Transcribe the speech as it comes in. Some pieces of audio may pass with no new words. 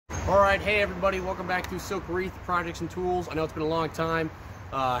Alright, hey everybody, welcome back to Silk Wreath Projects and Tools. I know it's been a long time,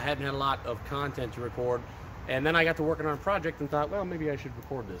 hadn't had a lot of content to record, and then I got to working on a project and thought, well, maybe I should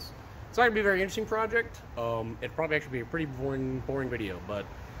record this. It's not going to be a very interesting project. It'd probably actually be a pretty boring video, but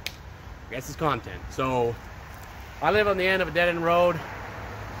I guess it's content. So, I live on the end of a dead-end road,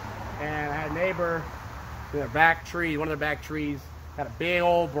 and I had a neighbor, their back tree, one of their back trees, had a big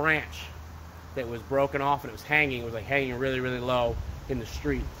old branch that was broken off and it was hanging. It was like hanging really, really low in the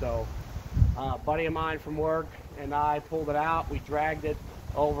street. So a buddy of mine from work and I pulled it out. We dragged it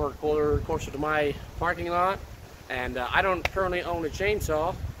over closer to my parking lot, and I don't currently own a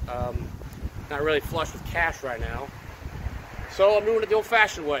chainsaw. Not really flush with cash right now, so I'm doing it the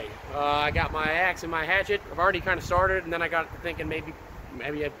old-fashioned way. I got my axe and my hatchet. I've already kind of started, and then I got to thinking maybe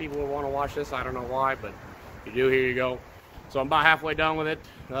people will want to watch this. I don't know why, but if you do, here you go. So I'm about halfway done with it.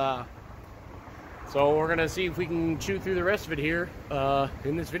 So we're gonna see if we can chew through the rest of it here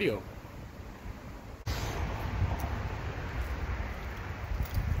in this video.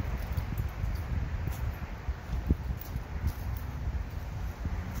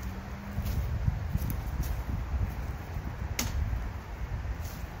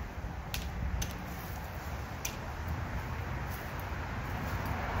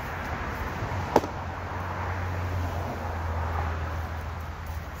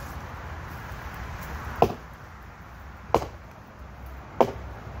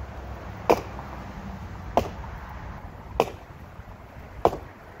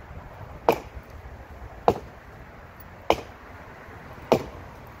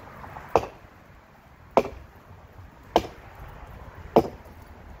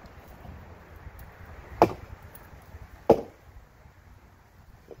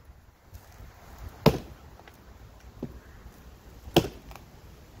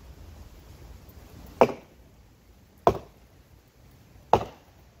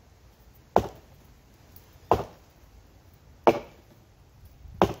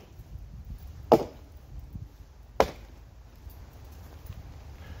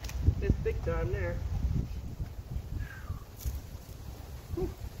 It's big time there.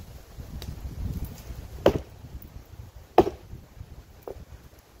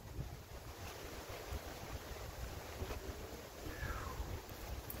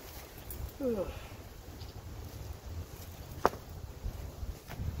 Ugh.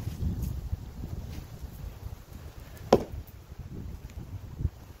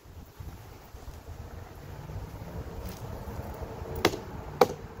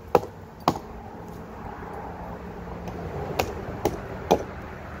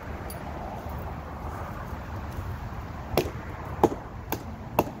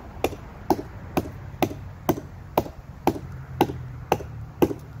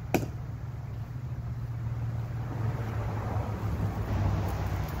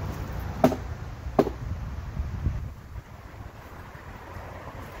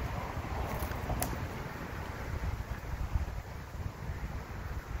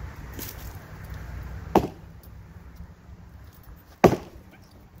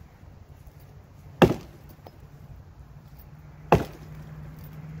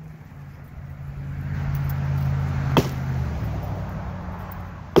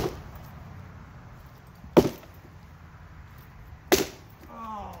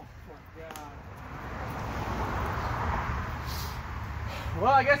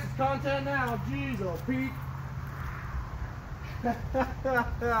 Well, I guess it's content now. Jeez, oh Pete.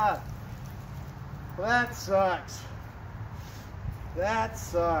 Well, that sucks. That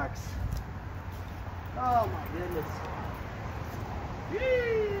sucks. Oh my goodness.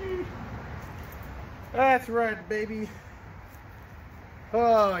 Yee. That's right, baby.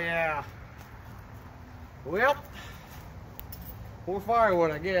 Oh yeah. Well, more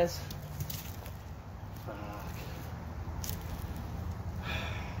firewood, I guess.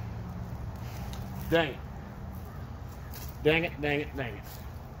 Dang it. Dang it, dang it, dang it.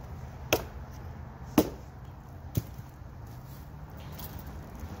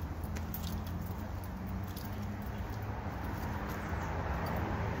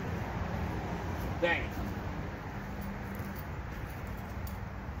 Dang it.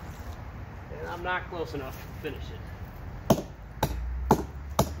 And I'm not close enough to finish it.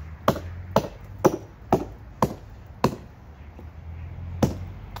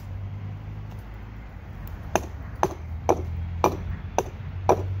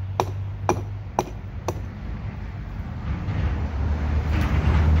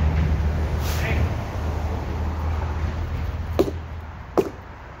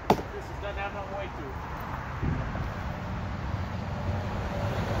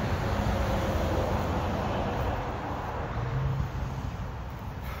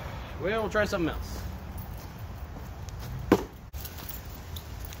 Well, we'll try something else.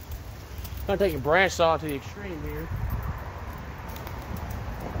 I'm taking branch saw to the extreme here.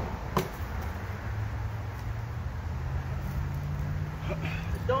 I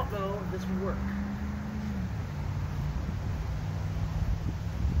don't know if this will work.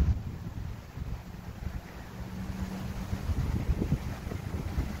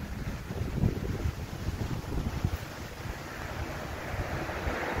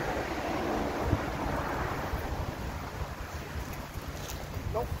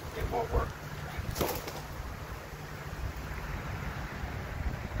 Nope, it won't work.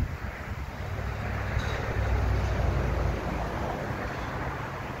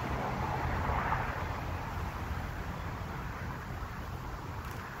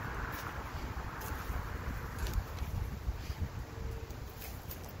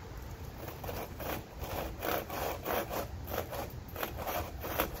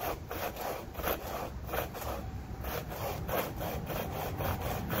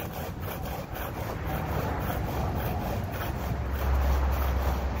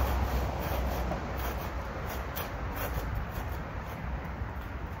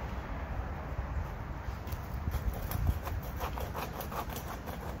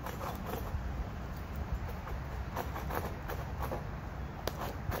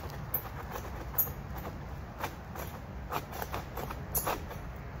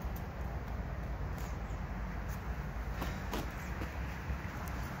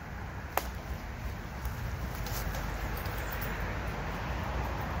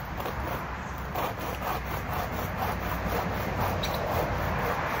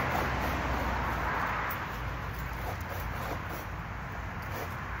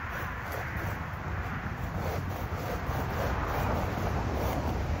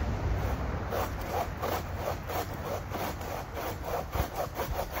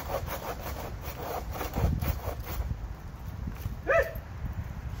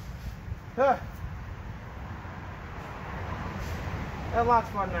 That lot's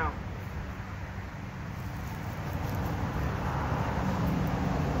fun now.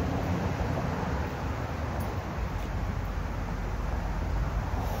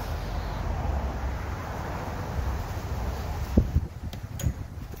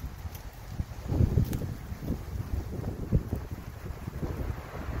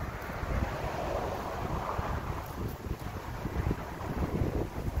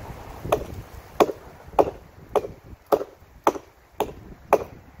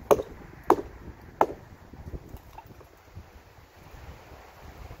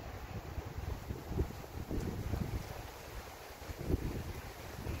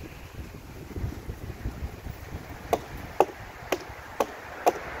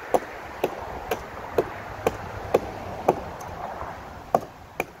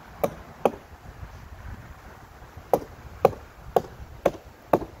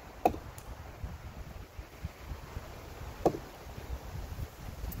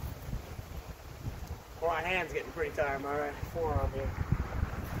 Well, my hand's getting pretty tired, my right forearm here.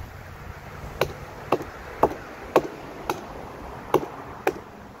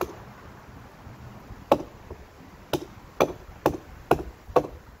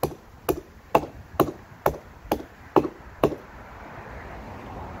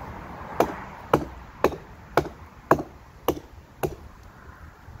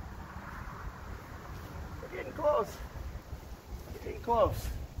 We're getting close. We're getting close.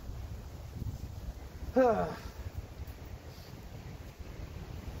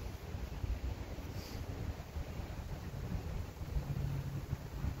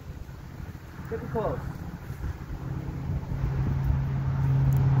 Getting close.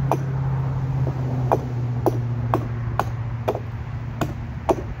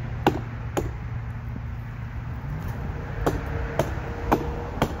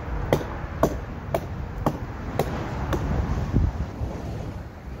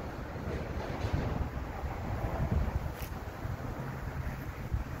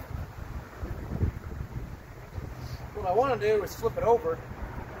 What I want to do is flip it over,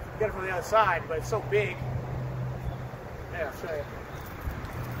 get it from the other side, but it's so big. Yeah, I'll show you.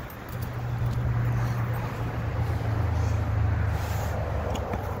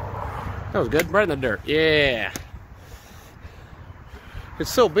 That was good, right in the dirt. Yeah.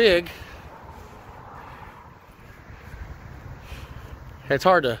 It's so big, it's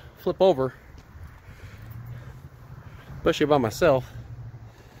hard to flip over, especially by myself.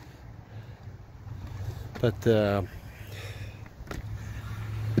 But so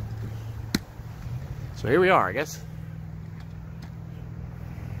here we are, I guess.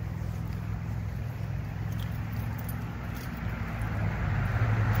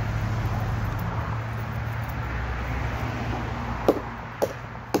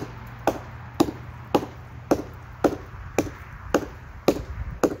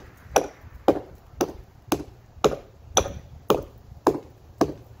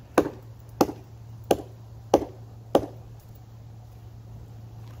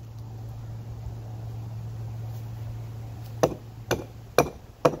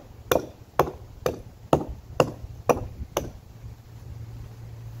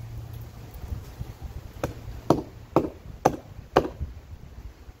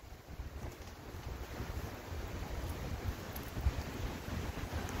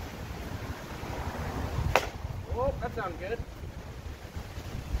 that sounds good.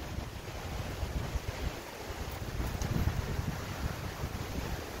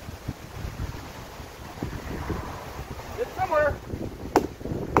 It's somewhere.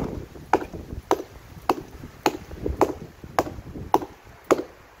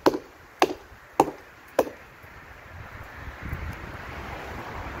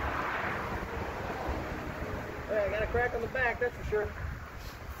 Yeah, I got a crack on the back, that's for sure.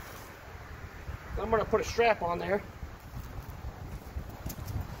 I'm going to put a strap on there.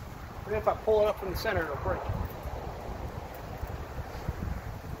 And if I pull it up from the center, it'll break.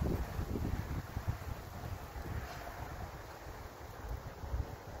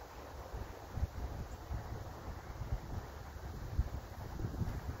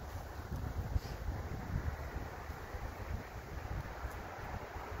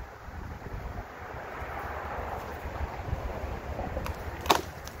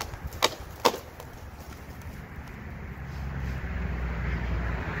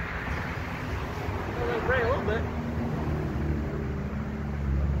 Break a little bit.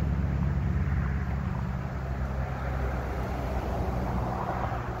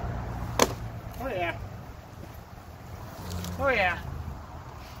 Oh yeah. Oh yeah.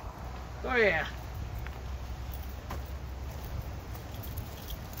 Oh yeah.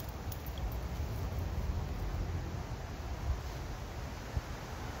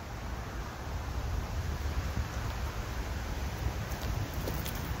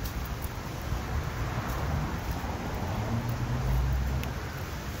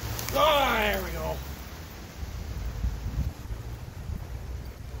 Oh, there we go.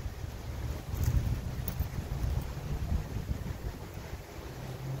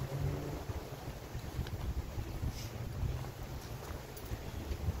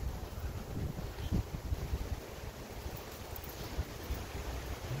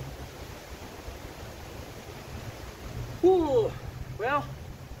 Ooh, well,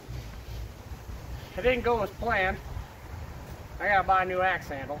 it didn't go as planned. I gotta buy a new axe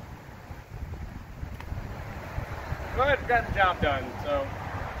handle. But got the job done, so.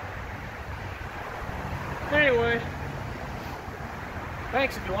 Anyway,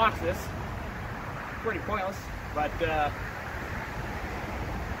 thanks if you watch this. Pretty pointless, but hit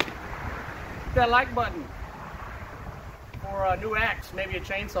that like button for a new axe, maybe a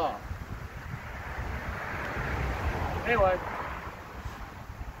chainsaw. Anyway,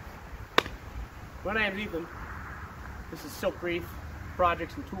 my name's Ethan. This is Silk Wreath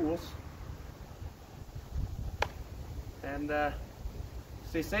Projects and Tools. And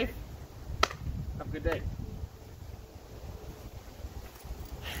stay safe. Have a good day.